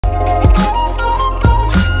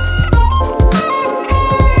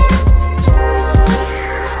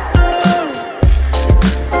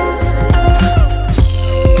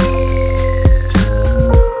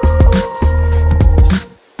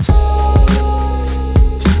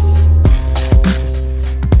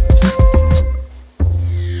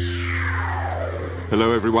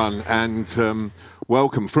everyone, and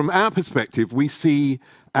welcome. From our perspective, we see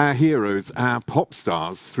our heroes, our pop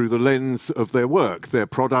stars, through the lens of their work, their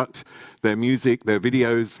product, their music, their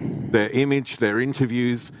videos, their image, their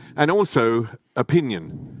interviews, and also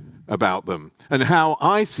opinion about them. And how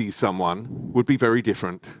I see someone would be very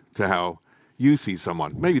different to how you see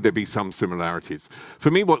someone. Maybe there'd be some similarities. For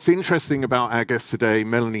me, what's interesting about our guest today,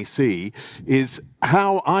 Melanie C, is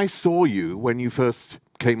how I saw you when you first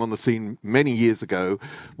came on the scene many years ago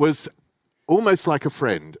was almost like a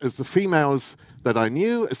friend. As the females that I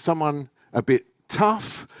knew, as someone a bit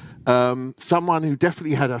tough, someone who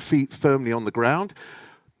definitely had her feet firmly on the ground.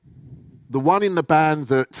 The one in the band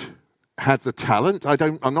that had the talent,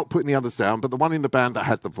 I'm not putting the others down, but the one in the band that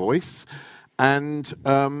had the voice. And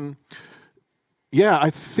yeah,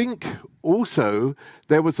 I think also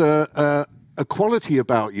there was a quality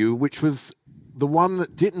about you which was the one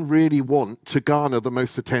that didn't really want to garner the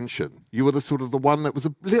most attention. You were the one that was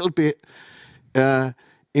a little bit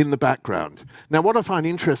in the background. Now, what I find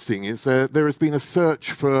interesting is there has been a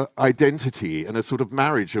search for identity and a sort of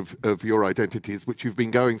marriage of your identities, which you've been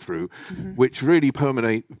going through, which really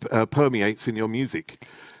permeates in your music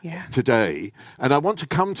today. And I want to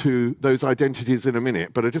come to those identities in a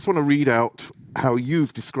minute, but I just want to read out how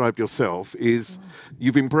you've described yourself.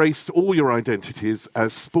 You've embraced all your identities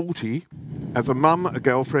as sporty, as a mum, a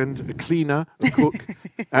girlfriend, a cleaner, a cook,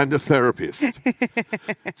 and a therapist.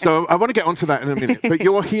 So I want to get onto that in a minute. But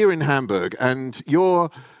you're here in Hamburg, and you're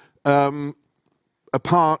a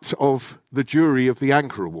part of the jury of the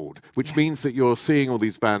ANCHOR Award, which means that you're seeing all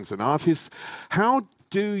these bands and artists. How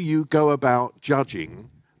do you go about judging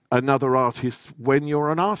another artist when you're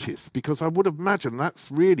an artist? Because I would imagine that's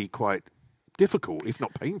really quite difficult, if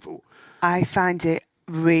not painful. I find it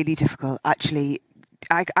really difficult, actually.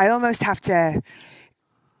 I almost have to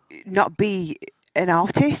not be an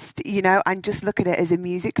artist, and just look at it as a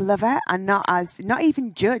music lover and not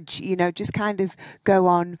even judge, just kind of go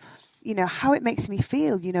on, how it makes me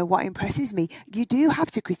feel, what impresses me. You do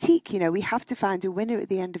have to critique, we have to find a winner at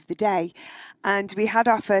the end of the day. And we had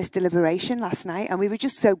our first deliberation last night, and we were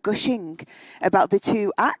just so gushing about the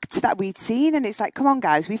two acts that we'd seen. And it's like, come on,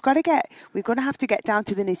 guys, we're going to have to get down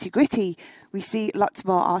to the nitty gritty. We see lots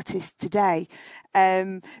more artists today.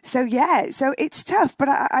 So it's tough, but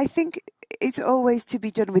I think it's always to be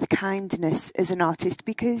done with kindness as an artist,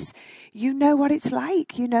 because you know what it's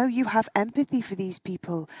like. You have empathy for these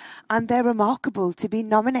people, and they're remarkable. To be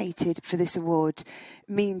nominated for this award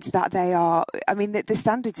means that the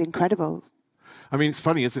standard's incredible. I mean, it's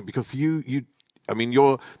funny, isn't it? Because you're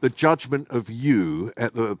the judgment of you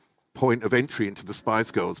at the point of entry into the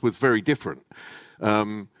Spice Girls was very different.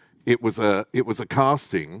 It was a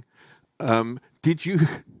casting. Did you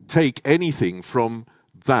take anything from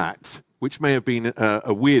that, which may have been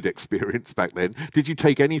a weird experience back then? Did you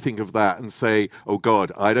take anything of that and say, "Oh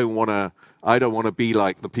God, I don't want to be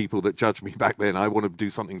like the people that judged me back then. I want to do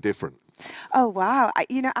something different"? Oh wow!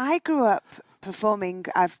 I grew up performing.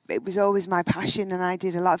 It was always my passion, and I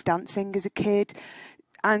did a lot of dancing as a kid.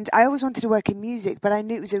 And I always wanted to work in music, but I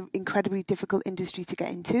knew it was an incredibly difficult industry to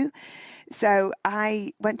get into. So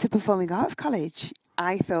I went to performing arts college.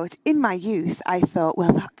 In my youth, I thought,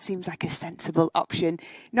 well, that seems like a sensible option,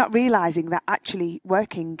 not realising that actually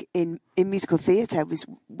working in musical theatre was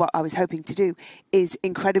what I was hoping to do, is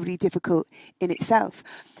incredibly difficult in itself.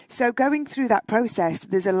 So going through that process,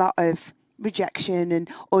 there's a lot of rejection, and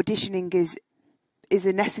auditioning is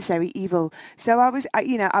a necessary evil. So I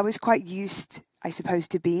was quite used, I suppose,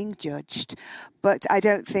 to being judged, but I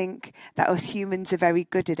don't think that us humans are very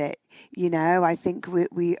good at it. I think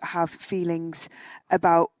we have feelings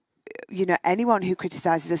about, anyone who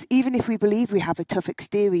criticises us, even if we believe we have a tough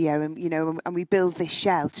exterior and, and we build this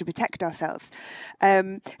shell to protect ourselves.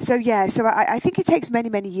 So I think it takes many,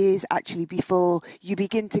 many years actually before you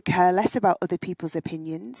begin to care less about other people's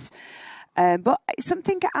opinions. But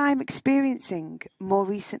something I'm experiencing more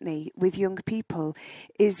recently with young people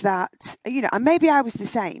is that, and maybe I was the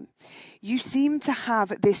same, you seem to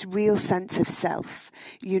have this real sense of self,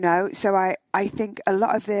 So I think a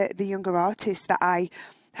lot of the younger artists that I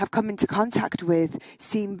have come into contact with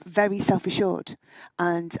seem very self-assured.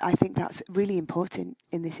 And I think that's really important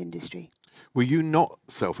in this industry. Were you not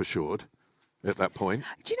self-assured at that point?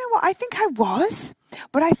 Do you know what? I think I was.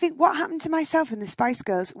 But I think what happened to myself and the Spice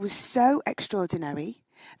Girls was so extraordinary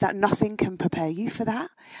that nothing can prepare you for that.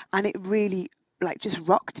 And it really just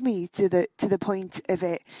rocked me to the point of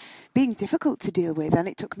it being difficult to deal with. And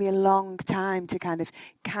it took me a long time to kind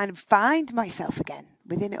of find myself again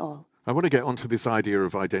within it all. I want to get onto this idea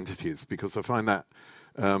of identities, because I find that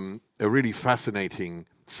a really fascinating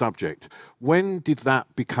subject. When did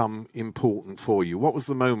that become important for you? What was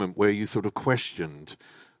the moment where you sort of questioned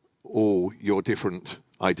all your different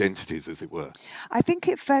identities, as it were? I think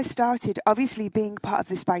it first started, obviously being part of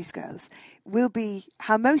the Spice Girls, will be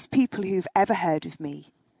how most people who've ever heard of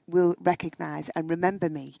me will recognise and remember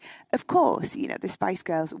me. Of course, you know, the Spice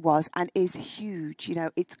Girls was and is huge. You know,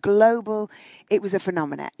 it's global. It was a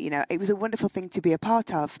phenomenon. You know, it was a wonderful thing to be a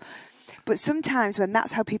part of. But sometimes when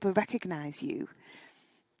that's how people recognise you,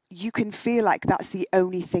 you can feel like that's the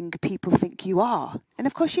only thing people think you are. And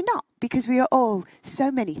of course you're not, because we are all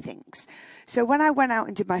so many things. So when I went out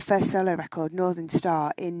and did my first solo record, Northern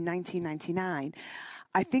Star, in 1999,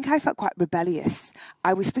 I think I felt quite rebellious.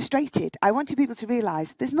 I was frustrated. I wanted people to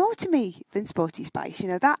realise there's more to me than Sporty Spice. You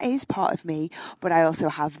know, that is part of me, but I also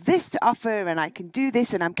have this to offer, and I can do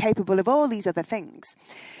this, and I'm capable of all these other things.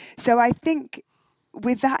 So I think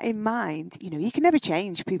with that in mind, you know, you can never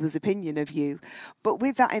change people's opinion of you. But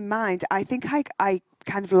with that in mind, I think I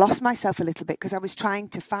kind of lost myself a little bit because I was trying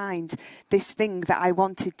to find this thing that I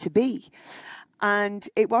wanted to be. And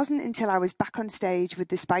it wasn't until I was back on stage with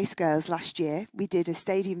the Spice Girls last year. We did a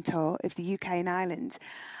stadium tour of the UK and Ireland.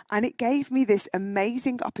 And it gave me this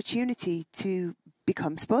amazing opportunity to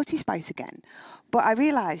become Sporty Spice again. But I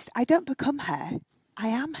realised I don't become her. I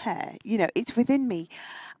am her. You know, it's within me.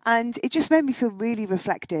 And it just made me feel really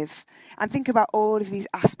reflective and think about all of these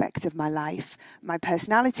aspects of my life, my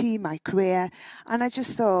personality, my career. And I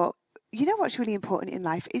just thought, you know what's really important in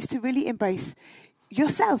life is to really embrace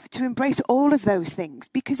yourself, to embrace all of those things.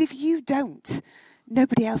 Because if you don't,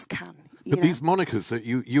 nobody else can. But these monikers that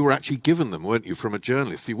you were actually given them, weren't you, from a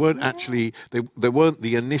journalist? You weren't actually, they weren't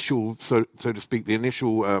the initial, so to speak, the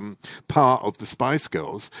initial part of the Spice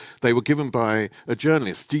Girls. They were given by a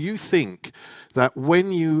journalist. Do you think that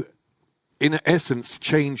when you, in essence,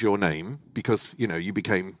 change your name, because, you know, you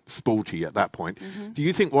became Sporty at that point, do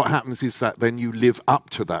you think what happens is that then you live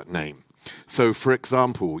up to that name? So, for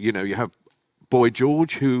example, you know, you have Boy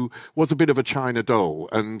George, who was a bit of a China doll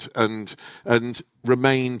and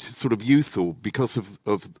remained sort of youthful because of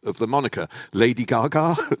the moniker. Lady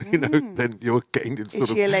Gaga, you know, then you're getting sort is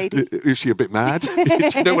she a lady? Is she a bit mad? Do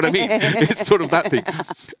you know what I mean? It's sort of that thing.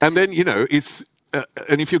 And then, you know, it's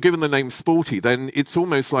and if you're given the name Sporty, then it's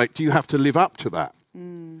almost like, do you have to live up to that?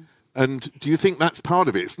 And do you think that's part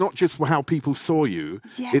of it? It's not just how people saw you.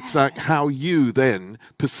 Yeah. It's like how you then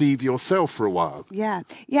perceive yourself for a while. Yeah.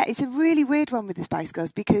 Yeah, it's a really weird one with the Spice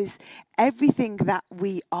Girls because everything that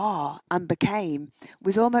we are and became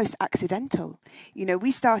was almost accidental. You know, we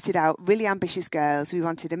started out really ambitious girls. We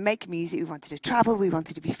wanted to make music. We wanted to travel. We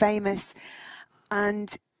wanted to be famous.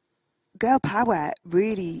 And girl power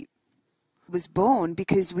really was born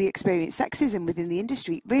because we experienced sexism within the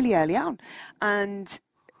industry really early on. And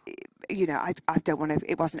you know, I don't want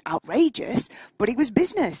to, it wasn't outrageous, but it was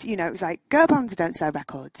business. You know, it was like, girl bands don't sell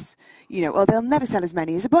records, you know, or they'll never sell as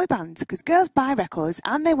many as a boy band because girls buy records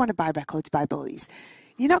and they want to buy records by boys.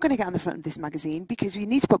 You're not going to get on the front of this magazine because we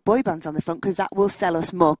need to put boy bands on the front because that will sell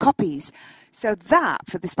us more copies. So that,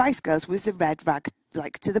 for the Spice Girls, was the red rag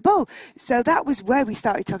like to the bull. So that was where we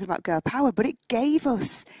started talking about girl power, but it gave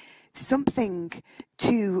us something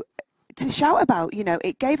to shout about, you know,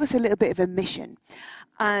 it gave us a little bit of a mission.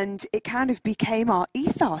 And it kind of became our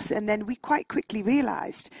ethos. And then we quite quickly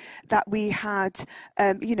realised that we had,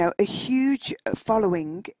 you know, a huge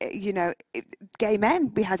following, you know, gay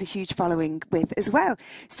men we had a huge following with as well.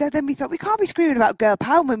 So then we thought, we can't be screaming about girl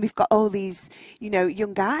power when we've got all these, you know,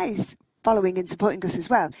 young guys following and supporting us as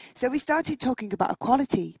well. So we started talking about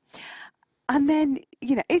equality. And then,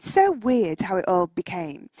 you know, it's so weird how it all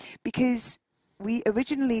became because we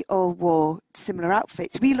originally all wore similar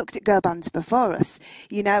outfits. We looked at girl bands before us,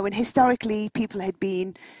 you know, and historically people had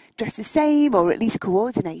been dressed the same or at least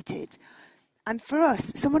coordinated. And for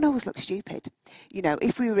us, someone always looked stupid. You know,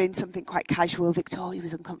 if we were in something quite casual, Victoria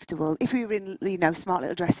was uncomfortable. If we were in, you know, smart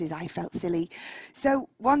little dresses, I felt silly. So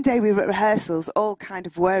one day we were at rehearsals, all kind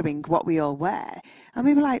of wearing what we all wear. And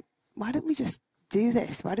we were like, why don't we just do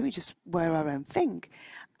this? Why don't we just wear our own thing?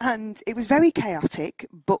 And it was very chaotic,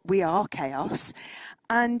 but we are chaos.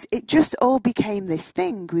 And it just all became this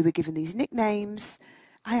thing. We were given these nicknames.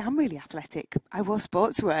 I am really athletic. I wore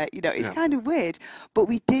sportswear. You know, it's kind of weird. But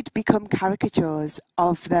we did become caricatures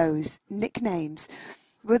of those nicknames.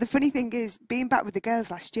 Well, the funny thing is, being back with the girls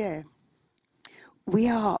last year, we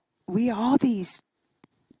are these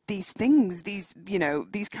things, these, you know,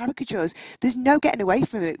 these caricatures. There's no getting away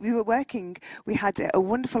from it. We had a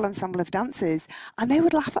wonderful ensemble of dancers and they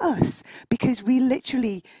would laugh at us because we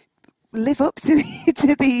literally live up to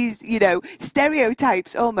to these, you know,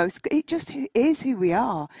 stereotypes almost. It just is who we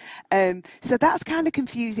are. So that's kind of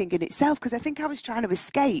confusing in itself, because I think I was trying to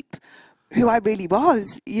escape who I really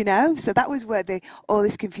was, you know. So that was where all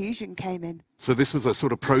this confusion came in. So this was a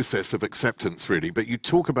sort of process of acceptance, really. But you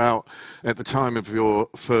talk about, at the time of your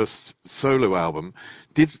first solo album,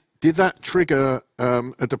 did that trigger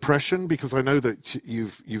a depression? Because I know that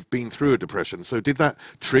you've been through a depression. So did that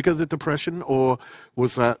trigger the depression, or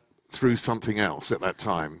was that through something else at that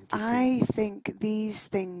time? I think these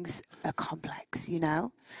things are complex, you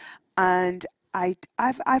know, and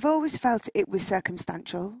I've always felt it was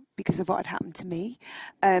circumstantial because of what had happened to me.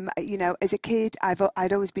 You know, as a kid,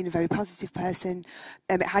 I'd always been a very positive person.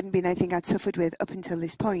 It hadn't been anything I'd suffered with up until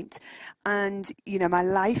this point. And, you know, my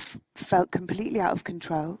life felt completely out of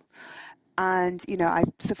control. And, you know, I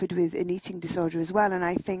suffered with an eating disorder as well. And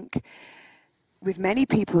I think with many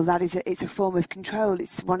people, it's a form of control.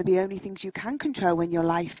 It's one of the only things you can control when your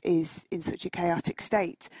life is in such a chaotic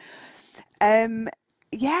state.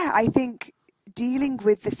 Yeah, I think dealing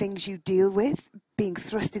with the things you deal with, being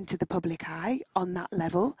thrust into the public eye on that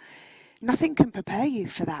level, nothing can prepare you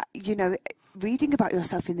for that. You know, reading about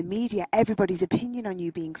yourself in the media, everybody's opinion on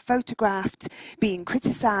you being photographed, being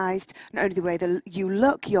criticised, not only the way that you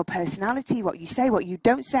look, your personality, what you say, what you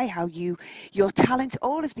don't say, your talent,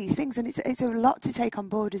 all of these things. And it's a lot to take on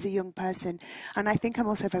board as a young person. And I think I'm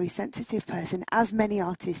also a very sensitive person, as many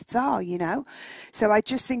artists are, you know. So I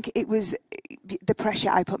just think it was the pressure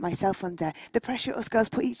I put myself under, the pressure us girls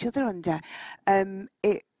put each other under.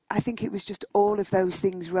 I think it was just all of those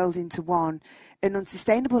things rolled into one. An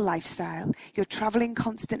unsustainable lifestyle. You're travelling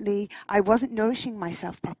constantly. I wasn't nourishing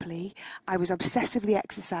myself properly. I was obsessively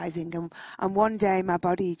exercising. And one day my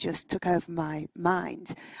body just took over my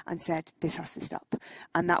mind and said, this has to stop.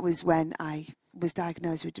 And that was when I was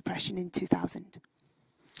diagnosed with depression in 2000.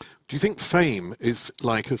 Do you think fame is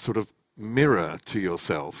like a sort of mirror to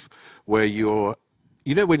yourself, where you're,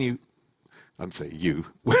 you know, when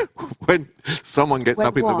someone gets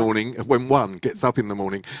up in the morning, when one gets up in the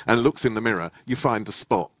morning and looks in the mirror, you find the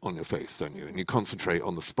spot on your face, don't you? And you concentrate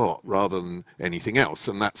on the spot rather than anything else.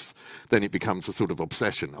 And then it becomes a sort of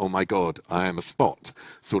obsession. Oh my God, I am a spot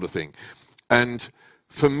sort of thing. And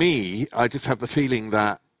for me, I just have the feeling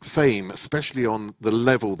that fame, especially on the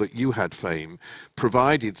level that you had fame,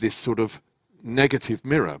 provided this sort of negative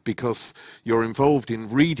mirror, because you're involved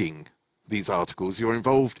in reading these articles,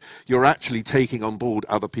 you're actually taking on board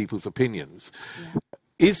other people's opinions. Yeah.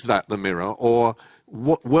 Is that the mirror, or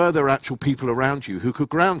were there actual people around you who could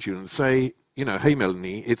ground you and say, you know, hey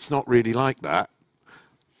Melanie, it's not really like that?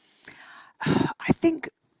 I think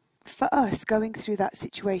for us, going through that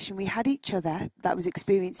situation, we had each other that was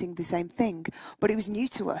experiencing the same thing, but it was new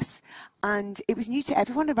to us, and it was new to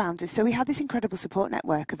everyone around us. So we had this incredible support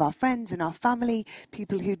network of our friends and our family,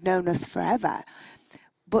 people who'd known us forever.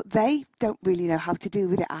 But they don't really know how to deal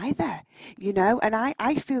with it either, you know. And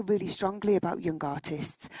I feel really strongly about young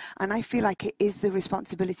artists, and I feel like it is the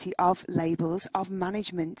responsibility of labels, of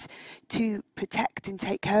management, to protect and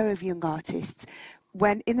take care of young artists.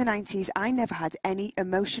 When in the 90s, I never had any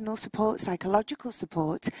emotional support, psychological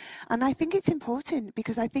support. And I think it's important,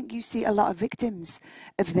 because I think you see a lot of victims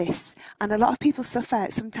of this, and a lot of people suffer,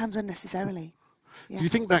 sometimes unnecessarily. Yeah. Do you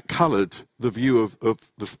think that coloured the view of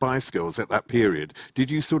the Spice Girls at that period?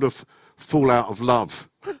 Did you sort of fall out of love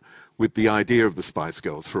with the idea of the Spice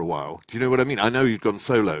Girls for a while? Do you know what I mean? I know you'd gone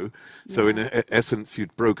solo, so in essence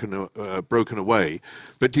you'd broken away.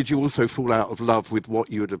 But did you also fall out of love with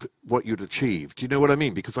what you'd achieved? Do you know what I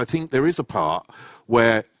mean? Because I think there is a part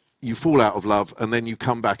where you fall out of love and then you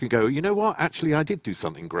come back and go, you know what? Actually, I did do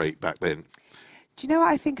something great back then. Do you know what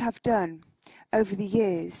I think I've done? Over the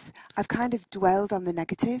years, I've kind of dwelled on the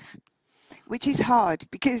negative, which is hard,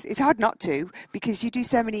 because it's hard not to, because you do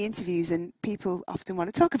so many interviews and people often want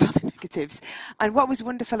to talk about the negatives. And what was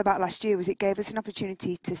wonderful about last year was it gave us an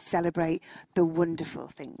opportunity to celebrate the wonderful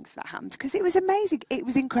things that happened, because it was amazing. It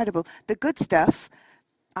was incredible. The good stuff,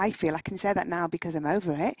 I feel I can say that now because I'm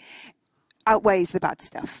over it, outweighs the bad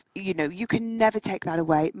stuff. You know, you can never take that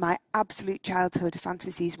away. My absolute childhood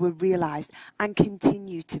fantasies were realised and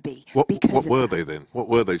continue to be. What were they then? What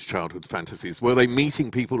were those childhood fantasies? Were they meeting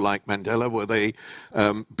people like Mandela? Were they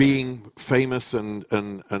being famous and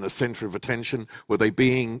a centre of attention? Were they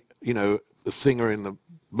being, you know, a singer in the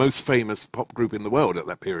most famous pop group in the world at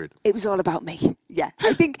that period? It was all about me. Yeah.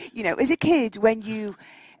 I think, you know, as a kid, when you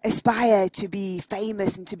aspire to be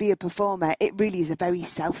famous and to be a performer, it really is a very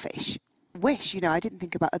selfish wish. You know, I didn't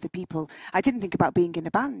think about other people. I didn't think about being in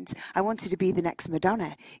a band. I wanted to be the next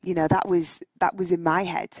Madonna. You know, that was in my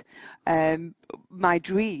head, my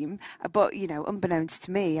dream. But, you know, unbeknownst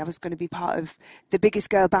to me, I was going to be part of the biggest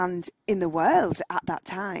girl band in the world at that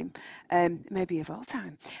time, maybe of all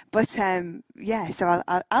time. But, yeah, so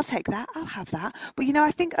I'll take that. I'll have that. But, you know,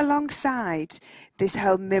 I think alongside this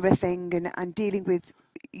whole mirror thing and dealing with,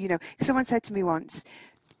 you know, someone said to me once,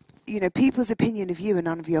 you know, people's opinion of you are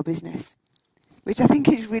none of your business, which I think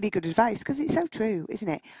is really good advice, because it's so true, isn't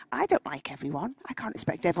it? I don't like everyone. I can't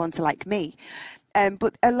expect everyone to like me.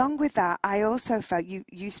 But along with that, I also felt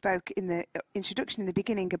you spoke in the introduction in the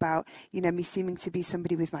beginning about, you know, me seeming to be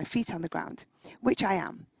somebody with my feet on the ground, which I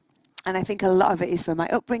am. And I think a lot of it is for my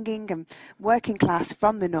upbringing and working class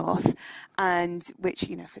from the north, and which,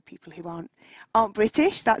 you know, for people who aren't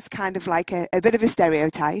British, that's kind of like a bit of a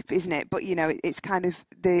stereotype, isn't it? But, you know, it's kind of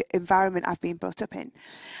the environment I've been brought up in.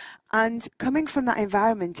 And coming from that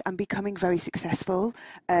environment and becoming very successful,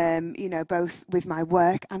 you know, both with my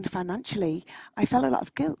work and financially, I felt a lot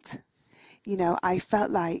of guilt. You know, I felt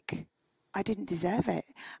like I didn't deserve it.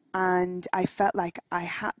 And I felt like I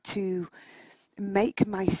had to make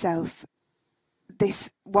myself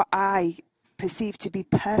this, what I perceived to be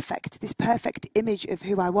perfect, this perfect image of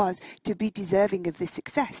who I was, to be deserving of this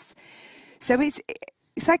success. So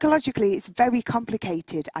psychologically, it's very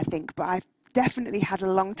complicated, I think, but I've definitely had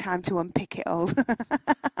a long time to unpick it all.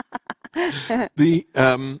 The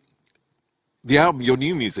album, your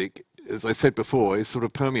new music, as I said before, is sort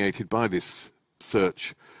of permeated by this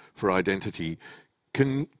search for identity.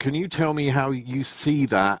 Can you tell me how you see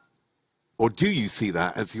that, or do you see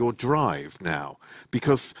that as your drive now?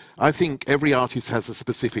 Because I think every artist has a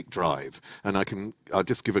specific drive, and I'll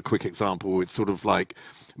just give a quick example. It's sort of like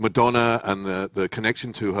Madonna and the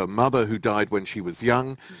connection to her mother, who died when she was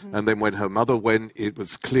young, and then when her mother went, it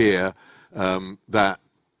was clear that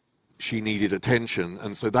she needed attention,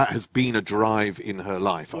 and so that has been a drive in her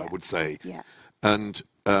life, I would say. Yeah. And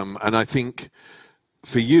I think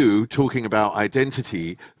for you, talking about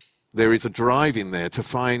identity, there is a drive in there to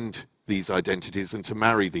find these identities and to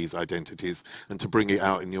marry these identities and to bring it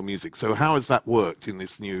out in your music. So how has that worked in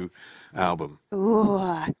this new album? Ooh,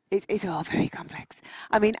 it's all very complex.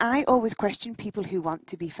 I mean, I always question people who want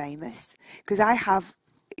to be famous, because I have,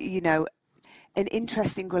 you know, an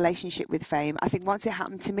interesting relationship with fame. I think once it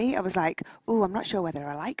happened to me, I was like, oh, I'm not sure whether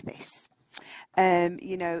I like this.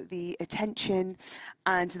 You know, the attention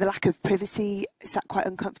and the lack of privacy sat quite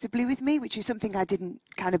uncomfortably with me, which is something I didn't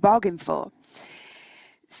kind of bargain for.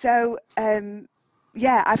 So,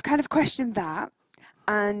 yeah, I've kind of questioned that.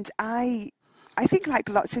 And I think, like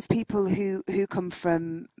lots of people who come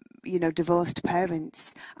from, you know, divorced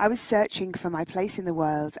parents, I was searching for my place in the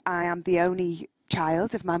world. I am the only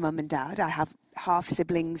child of my mum and dad. I have half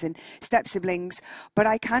siblings and step siblings, but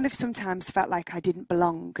I kind of sometimes felt like I didn't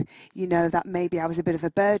belong, you know, that maybe I was a bit of a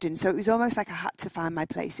burden. So it was almost like I had to find my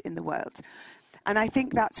place in the world. And I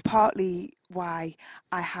think that's partly why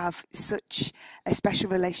I have such a special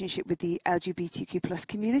relationship with the LGBTQ plus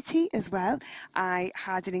community as well. I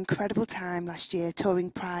had an incredible time last year touring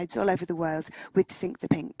prides all over the world with Sink the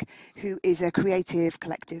Pink, who is a creative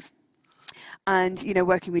collective. And, you know,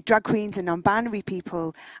 working with drag queens and non-binary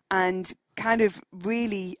people, and kind of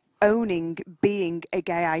really owning being a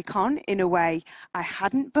gay icon in a way I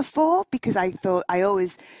hadn't before, because I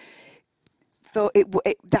always thought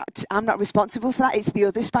that I'm not responsible for that. It's the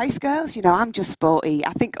other Spice Girls. You know, I'm just sporty.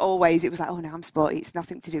 I think always it was like, oh no, I'm sporty. It's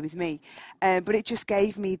nothing to do with me. But it just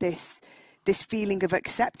gave me this feeling of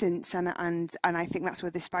acceptance, and I think that's where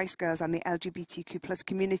the Spice Girls and the LGBTQ plus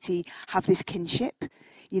community have this kinship.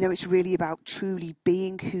 You know, it's really about truly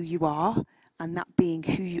being who you are, and that being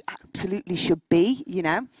who you absolutely should be, you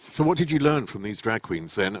know. So what did you learn from these drag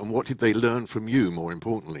queens then, and what did they learn from you, more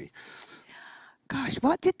importantly? Gosh,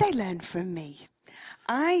 what did they learn from me?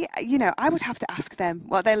 I would have to ask them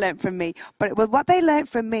what they learned from me. But what they learned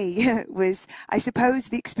from me was, I suppose,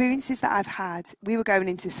 the experiences that I've had. We were going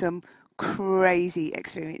into some crazy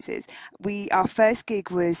experiences. Our first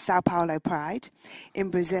gig was Sao Paulo Pride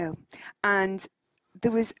in Brazil, and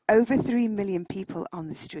there was over 3 million people on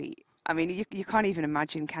the street. I mean, you can't even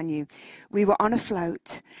imagine, can you? We were on a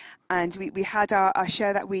float, and we had our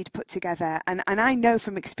show that we'd put together. And I know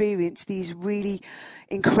from experience, these really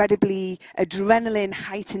incredibly adrenaline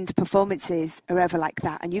heightened performances are ever like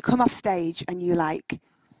that. And you come off stage and you're like,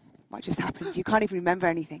 what just happened? You can't even remember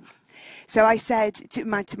anything. So I said to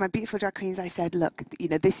my beautiful drag queens, I said, look, you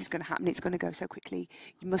know, this is going to happen. It's going to go so quickly.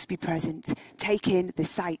 You must be present. Take in the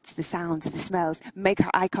sights, the sounds, the smells. Make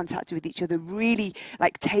eye contact with each other. Really,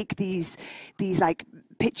 like, take these like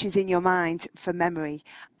pictures in your mind for memory.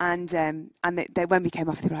 And they, when we came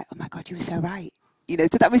off, they were like, oh my God, you were so right. You know,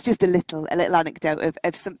 so that was just a little anecdote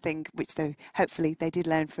of something which hopefully they did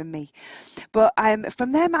learn from me. But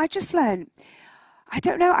from them, I just learned, I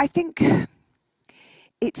don't know, I think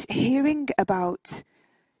it's hearing about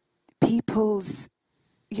people's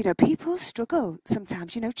struggle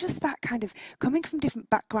sometimes, you know, just that kind of coming from different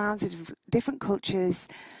backgrounds, different cultures,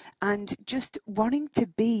 and just wanting to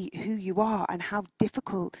be who you are and how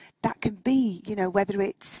difficult that can be, you know, whether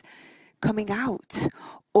it's coming out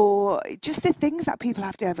or just the things that people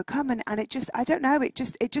have to overcome. And it just, I don't know, it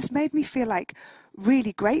just made me feel like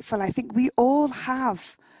really grateful. I think we all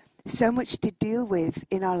have so much to deal with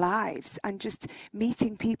in our lives, and just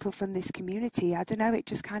meeting people from this community, I don't know, it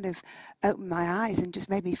just kind of opened my eyes and just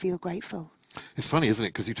made me feel grateful. It's funny, isn't it?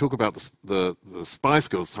 Because you talk about the Spice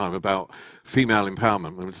Girls time, about female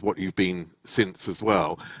empowerment, and it's what you've been since as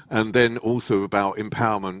well, and then also about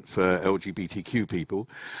empowerment for LGBTQ people.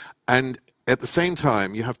 And at the same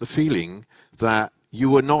time, you have the feeling that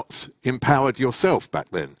you were not empowered yourself back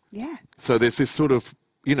then. Yeah. So there's this sort of,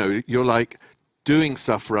 you know, you're like doing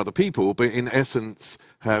stuff for other people, but in essence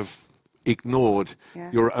have ignored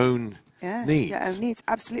your own needs. Your own needs,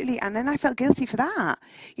 absolutely. And then I felt guilty for that.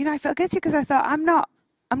 You know, I felt guilty because I thought, I'm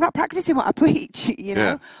not practicing what I preach, you know.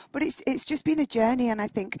 Yeah. But it's just been a journey, and I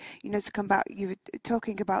think, you know, to come back, you were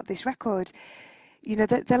talking about this record. You know,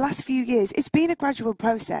 the last few years, it's been a gradual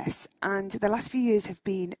process, and the last few years have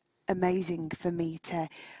been amazing for me to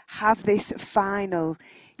have this final,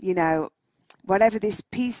 you know, whatever this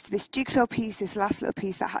piece, this jigsaw piece, this last little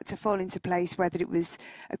piece that had to fall into place, whether it was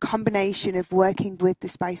a combination of working with the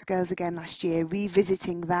Spice Girls again last year,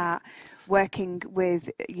 revisiting that, working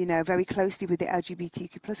with, you know, very closely with the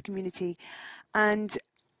LGBTQ plus community. And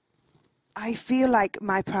I feel like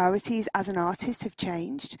my priorities as an artist have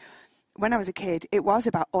changed. When I was a kid, it was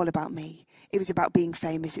all about me. It was about being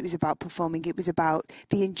famous. It was about performing. It was about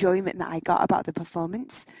the enjoyment that I got about the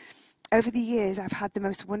performance. Over the years, I've had the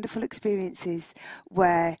most wonderful experiences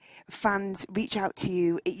where fans reach out to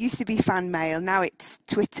you. It used to be fan mail. Now it's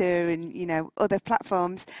Twitter and, you know, other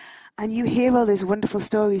platforms. And you hear all those wonderful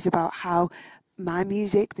stories about how my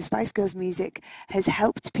music, the Spice Girls music, has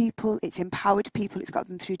helped people. It's empowered people. It's got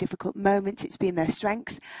them through difficult moments. It's been their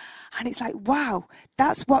strength. And it's like, wow,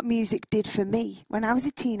 that's what music did for me when I was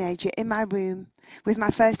a teenager in my room with my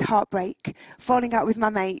first heartbreak, falling out with my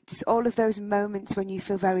mates, all of those moments when you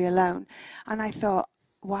feel very alone. And I thought,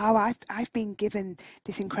 wow, I've been given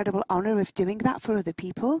this incredible honour of doing that for other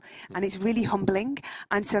people, and it's really humbling.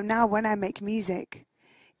 And so now when I make music,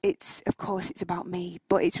 of course it's about me,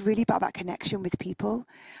 but it's really about that connection with people.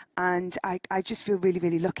 And I just feel really,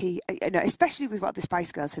 really lucky, you know, especially with what the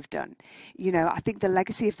Spice Girls have done. You know, I think the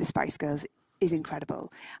legacy of the Spice Girls is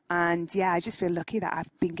incredible. And yeah, I just feel lucky that I've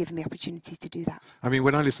been given the opportunity to do that. I mean,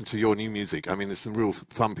 when I listen to your new music, I mean, there's some real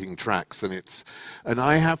thumping tracks, and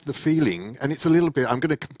I have the feeling, and it's a little bit, I'm going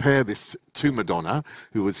to compare this to Madonna,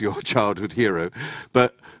 who was your childhood hero,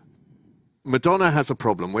 but Madonna has a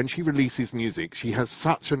problem. When she releases music, she has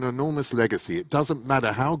such an enormous legacy. It doesn't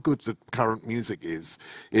matter how good the current music is.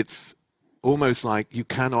 It's almost like you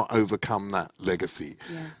cannot overcome that legacy.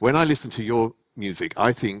 Yeah. When I listen to your music,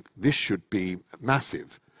 I think this should be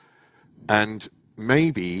massive. And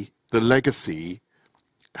maybe the legacy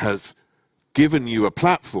has given you a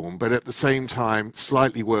platform, but at the same time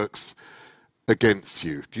slightly works against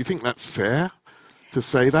you. Do you think that's fair to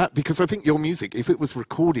say that? Because I think your music, if it was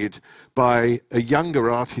recorded by a younger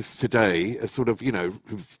artist today, a sort of, you know,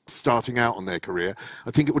 who's starting out on their career,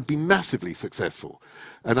 I think it would be massively successful.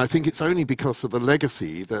 And I think it's only because of the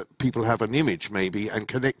legacy that people have an image maybe and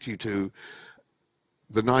connect you to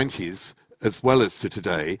the 90s as well as to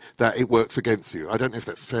today, that it works against you. I don't know if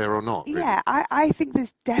that's fair or not. Really. Yeah, I think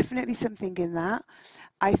there's definitely something in that.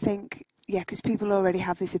 I think, yeah, because people already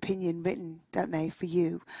have this opinion written, don't they, for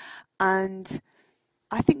you. And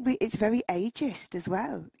I think it's very ageist as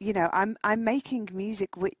well. You know, I'm making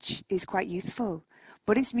music which is quite youthful,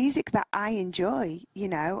 but it's music that I enjoy, you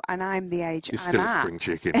know, and I'm the age You're I'm still at. a spring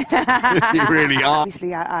chicken. You really are.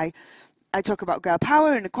 Obviously, I talk about girl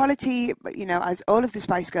power and equality, you know, as all of the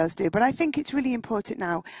Spice Girls do. But I think it's really important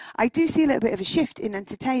now. I do see a little bit of a shift in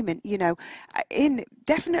entertainment, you know,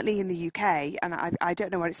 definitely in the UK, and I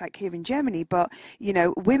don't know what it's like here in Germany, but, you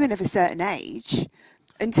know, women of a certain age,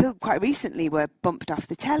 until quite recently, were bumped off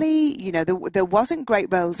the telly. You know, there wasn't great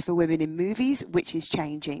roles for women in movies, which is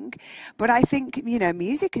changing. But I think, you know,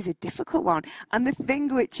 music is a difficult one. And the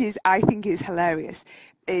thing which is, I think is hilarious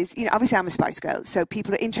is, you know, obviously I'm a Spice Girl, so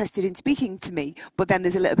people are interested in speaking to me, but then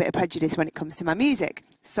there's a little bit of prejudice when it comes to my music,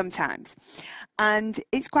 sometimes. And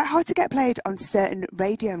it's quite hard to get played on certain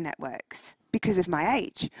radio networks because of my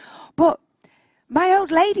age. But my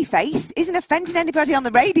old lady face isn't offending anybody on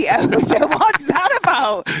the radio, so what's that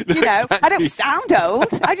about? You know, exactly. I don't sound old,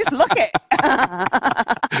 I just look it.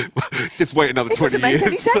 Just wait another 20 years. It doesn't make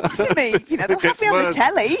any sense to me. You know, they'll have me on the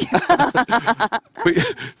telly. But,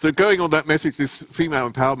 so going on that message, this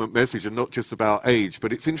female empowerment message, and not just about age,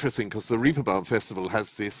 but it's interesting because the Reeperbahn Festival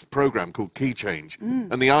has this program called Key Change.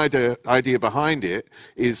 And the idea behind it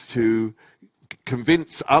is to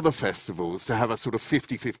convince other festivals to have a sort of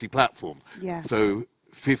 50-50 platform. Yeah. So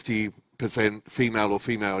 50% female or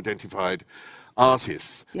female identified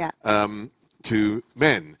artists to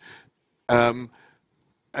men. And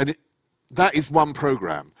that is one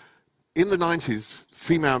program. In the 90s,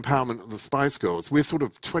 female empowerment of the Spice Girls, we're sort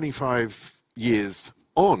of 25 years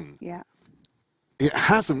on. Yeah. It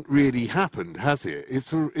hasn't really happened, has it?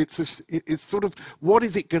 It's sort of, what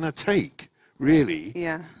is it going to take, really,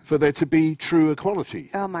 for there to be true equality?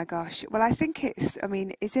 Oh my gosh. Well, I think it's, I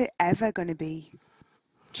mean, is it ever going to be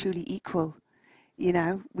truly equal? You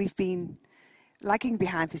know, we've been lagging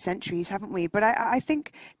behind for centuries, haven't we? But I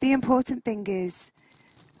think the important thing is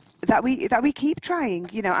that we keep trying,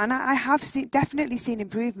 you know, and I have definitely seen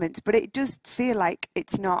improvements, but it does feel like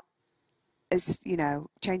it's not as, you know,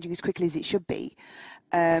 changing as quickly as it should be.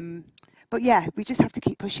 But yeah, we just have to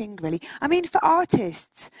keep pushing, really. I mean, for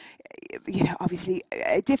artists, you know, obviously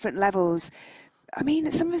at different levels, I mean,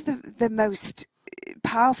 some of the most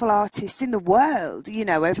powerful artists in the world, you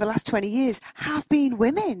know, over the last 20 years have been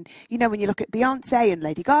women. You know, when you look at Beyonce and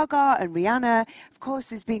Lady Gaga and Rihanna, of course,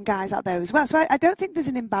 there's been guys out there as well. So I don't think there's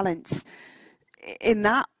an imbalance in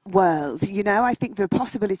that world, you know. I think the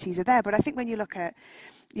possibilities are there. But I think when you look at,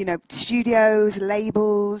 you know, studios,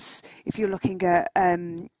 labels, if you're looking at,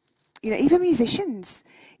 you know, even musicians,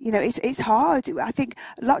 you know, it's hard. I think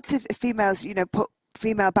lots of females, you know, put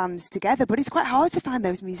female bands together, but it's quite hard to find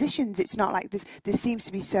those musicians. It's not like there seems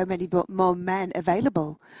to be so many more men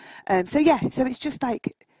available. So it's just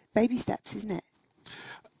like baby steps, isn't it?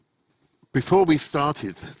 Before we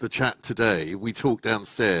started the chat today, we talked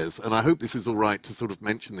downstairs, and I hope this is all right to sort of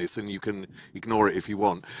mention this, and you can ignore it if you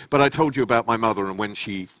want. But I told you about my mother and when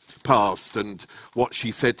she passed and what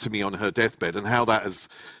she said to me on her deathbed and how that has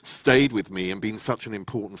stayed with me and been such an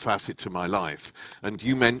important facet to my life. And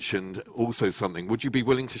you mentioned also something. Would you be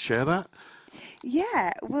willing to share that?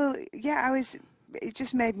 Yeah, well, yeah, it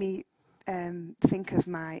just made me think of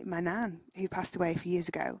my nan, who passed away a few years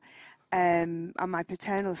ago, on my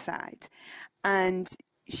paternal side. And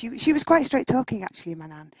she was quite straight talking, actually, my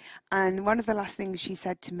nan. And one of the last things she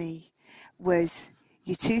said to me was,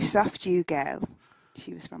 "You're too soft, you girl."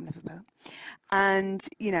 She was from Liverpool. And,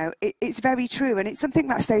 you know, it's very true. And it's something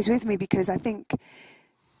that stays with me because I think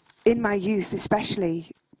in my youth,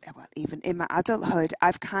 especially, well, even in my adulthood,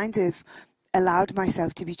 I've kind of allowed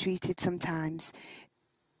myself to be treated sometimes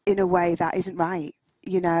in a way that isn't right.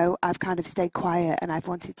 You know, I've kind of stayed quiet and I've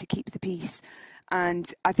wanted to keep the peace. And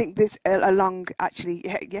I think there's actually,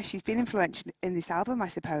 yes, she's been influential in this album, I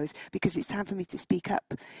suppose, because it's time for me to speak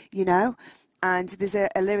up, you know. And there's a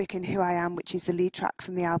lyric in Who I Am, which is the lead track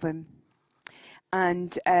from the album.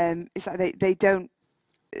 And it's like they don't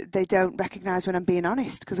recognise when I'm being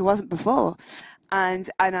honest, because I wasn't before.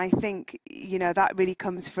 And I think, you know, that really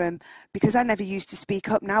comes from, because I never used to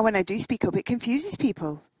speak up. Now when I do speak up, it confuses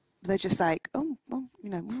people. They're just like, oh, well,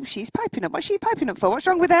 you know, she's piping up. What's she piping up for? What's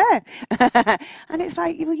wrong with her? And it's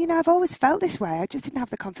like, well, you know, I've always felt this way. I just didn't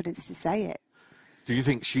have the confidence to say it. Do you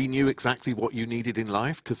think she knew exactly what you needed in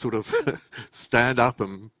life to sort of stand up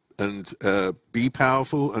and be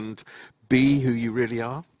powerful and be who you really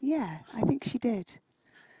are? Yeah, I think she did.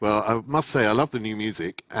 Well, I must say I love the new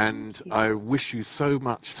music, and I wish you so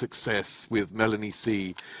much success with Melanie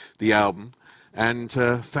C, the album. And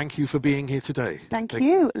thank you for being here today. Thank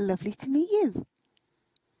you. Lovely to meet you.